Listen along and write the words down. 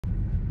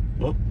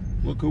Oh,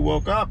 look who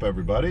woke up,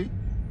 everybody.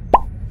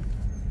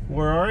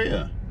 Where are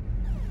you?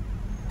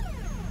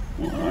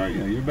 Where are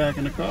you? You're back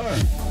in the car.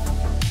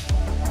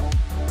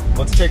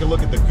 Let's take a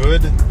look at the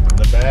good,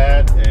 the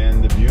bad,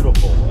 and the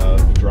beautiful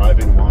of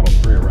driving Model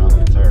 3 around the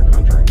entire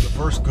country. The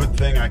first good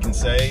thing I can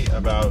say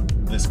about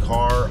this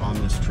car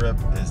on this trip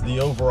is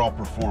the overall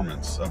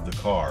performance of the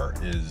car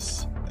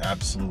is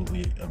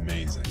absolutely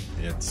amazing.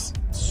 It's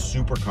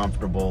super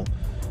comfortable.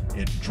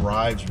 It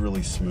drives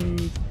really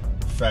smooth,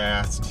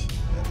 fast.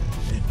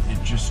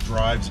 It just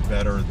drives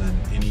better than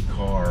any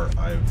car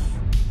I've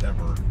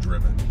ever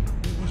driven.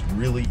 It was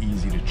really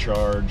easy to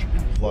charge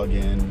and plug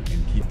in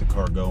and keep the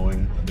car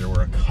going. There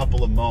were a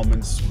couple of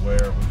moments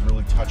where it was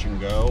really touch and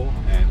go,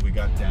 and we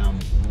got down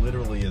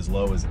literally as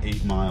low as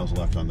 8 miles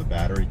left on the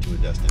battery to a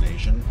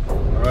destination.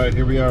 All right,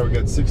 here we are. We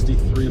got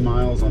 63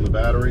 miles on the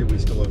battery. We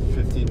still have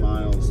 50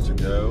 miles to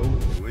go.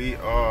 We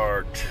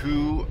are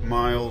 2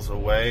 miles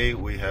away.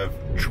 We have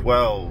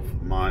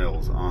 12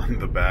 miles on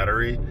the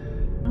battery.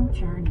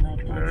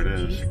 There it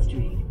is.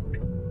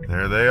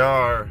 There they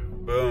are.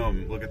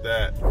 Boom, look at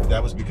that.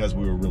 That was because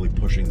we were really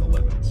pushing the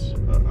limits.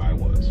 I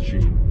was. She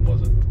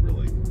wasn't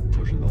really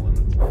pushing the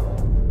limits.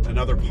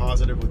 Another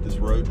positive with this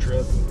road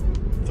trip,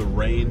 the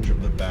range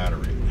of the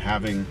battery.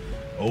 Having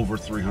over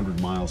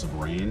 300 miles of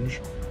range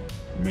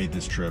made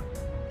this trip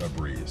a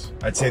breeze.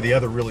 I'd say the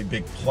other really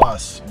big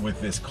plus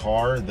with this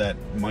car that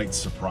might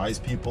surprise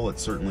people, it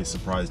certainly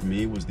surprised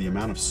me, was the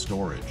amount of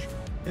storage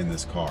in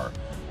this car.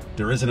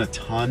 There isn't a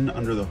ton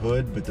under the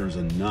hood, but there's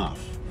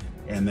enough.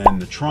 And then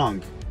the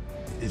trunk,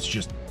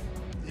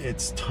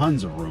 it's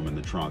tons of room in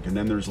the trunk. And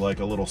then there's like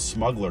a little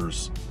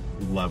smuggler's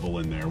level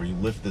in there where you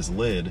lift this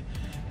lid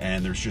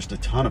and there's just a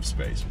ton of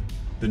space.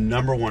 The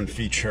number one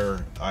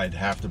feature I'd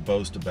have to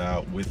boast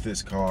about with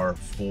this car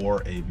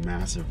for a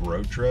massive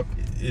road trip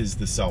is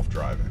the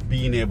self-driving.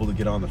 Being able to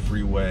get on the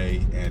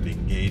freeway and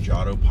engage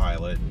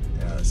autopilot,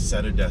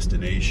 set a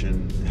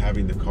destination,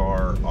 having the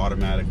car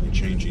automatically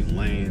changing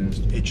lanes,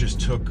 it just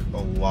took a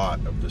lot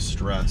of the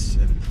stress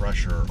and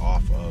pressure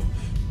off of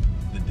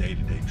the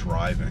day-to-day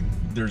driving.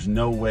 There's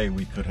no way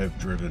we could have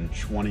driven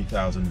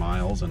 20,000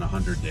 miles in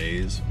 100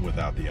 days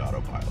without the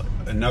autopilot.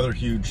 Another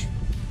huge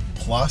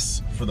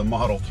plus for the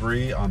Model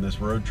 3 on this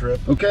road trip.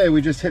 Okay,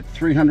 we just hit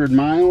 300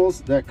 miles.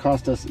 That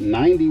cost us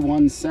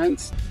 91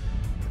 cents.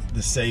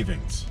 The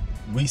savings.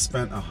 We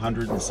spent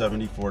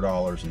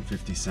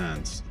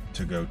 $174.50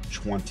 to go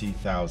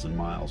 20,000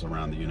 miles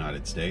around the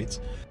United States.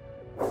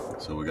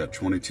 So we got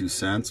 22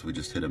 cents. We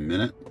just hit a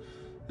minute.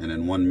 And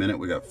in 1 minute,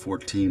 we got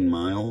 14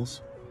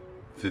 miles.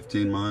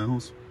 15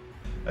 miles.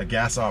 A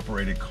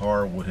gas-operated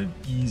car would have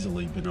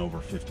easily been over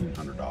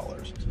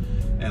 $1,500.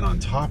 And on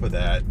top of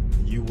that,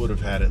 you would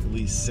have had at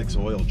least 6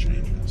 oil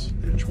changes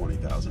in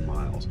 20,000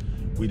 miles.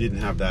 We didn't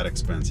have that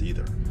expense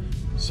either.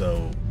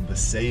 So the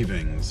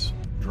savings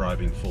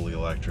driving fully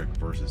electric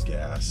versus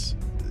gas,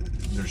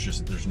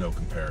 there's no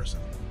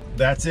comparison.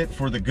 That's it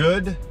for the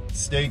good.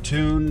 Stay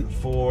tuned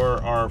for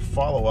our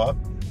follow-up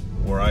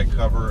where I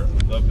cover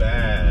the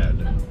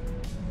bad.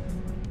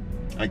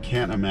 I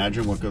can't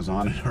imagine what goes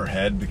on in her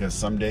head, because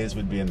some days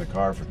we'd be in the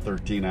car for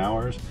 13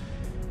 hours,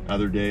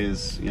 other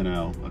days, you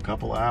know, a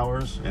couple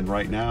hours. And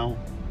right now,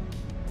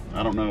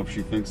 I don't know if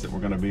she thinks that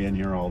we're going to be in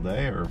here all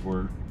day or if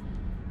we're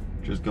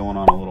just going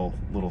on a little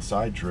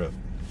side trip.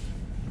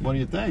 What do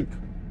you think?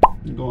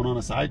 You going on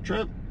a side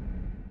trip?